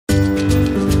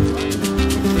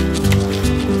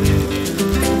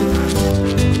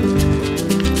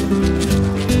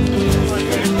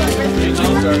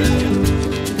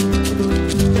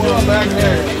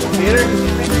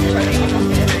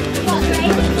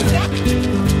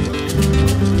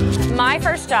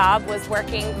job was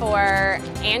working for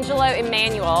Angelo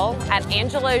Emanuel at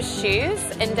Angelo's Shoes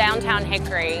in downtown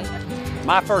Hickory.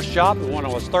 My first job was when I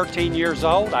was 13 years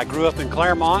old. I grew up in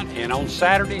Claremont, and on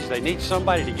Saturdays they need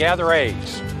somebody to gather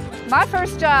eggs. My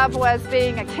first job was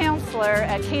being a counselor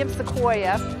at Camp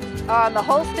Sequoia on the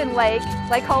Holston Lake,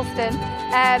 Lake Holston,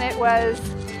 and it was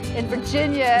in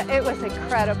Virginia. It was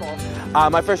incredible.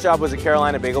 My first job was at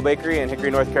Carolina Bagel Bakery in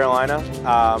Hickory, North Carolina.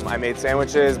 I made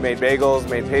sandwiches, made bagels,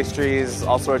 made pastries,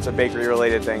 all sorts of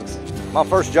bakery-related things. My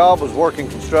first job was working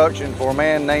construction for a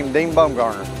man named Dean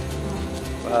Bumgarner.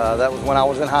 That was when I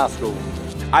was in high school.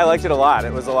 I liked it a lot.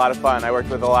 It was a lot of fun. I worked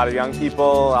with a lot of young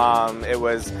people. It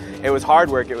was hard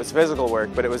work, it was physical work,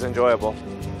 but it was enjoyable.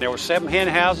 There were 7 hen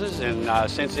houses,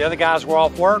 and since the other guys were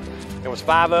off work, there was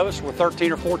 5 of us who were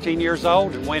 13 or 14 years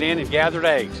old and went in and gathered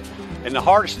eggs. And the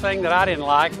hardest thing that I didn't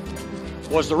like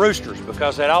was the roosters,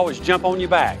 because they'd always jump on your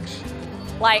backs.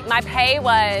 Like, my pay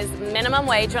was minimum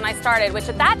wage when I started, which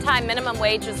at that time minimum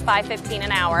wage was $5.15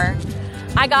 an hour.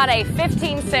 I got a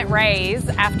 15-cent raise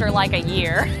after like a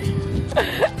year.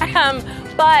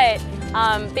 But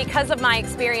because of my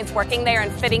experience working there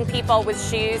and fitting people with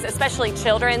shoes, especially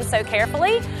children, so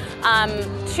carefully,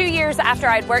 2 years after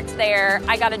I'd worked there,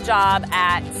 I got a job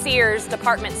at Sears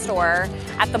department store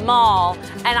at the mall,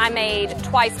 and I made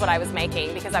twice what I was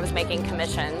making because I was making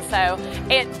commission. So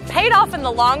it paid off in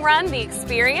the long run, the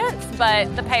experience,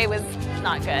 but the pay was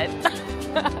not good.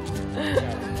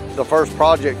 The first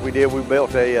project we did, we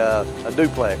built a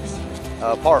duplex,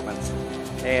 apartments.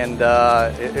 And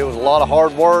it was a lot of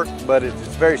hard work, but it's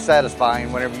very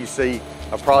satisfying whenever you see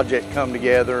a project come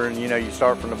together and you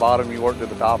start from the bottom, you work to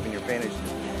the top, and you're finished.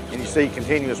 And you see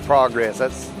continuous progress.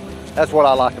 That's what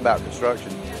I like about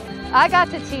construction. I got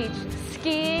to teach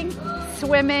skiing,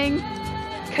 swimming,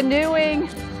 canoeing,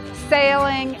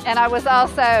 sailing, and I was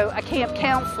also a camp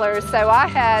counselor. So I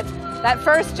had, that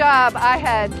first job, I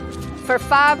had for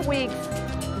 5 weeks,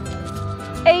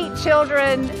 8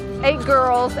 children, 8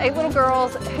 little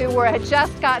girls who had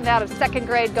just gotten out of 2nd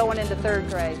grade going into 3rd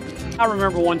grade. I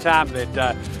remember one time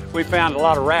that we found a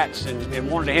lot of rats in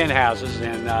one of the hen houses,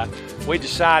 and we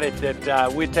decided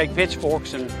that we'd take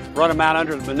pitchforks and run them out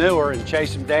under the manure and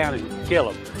chase them down and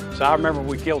kill them. So I remember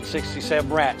we killed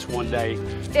 67 rats one day.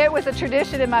 It was a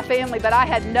tradition in my family, but I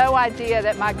had no idea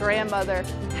that my grandmother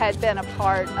had been a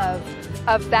part of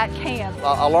that camp.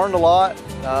 I learned a lot.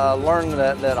 Learned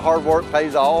that hard work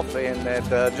pays off, and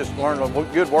that just learned a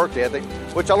good work ethic,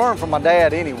 which I learned from my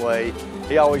dad anyway.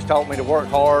 He always taught me to work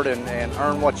hard and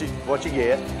earn what you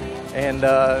get, and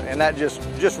that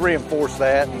just reinforced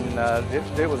that,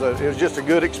 and it was just a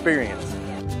good experience.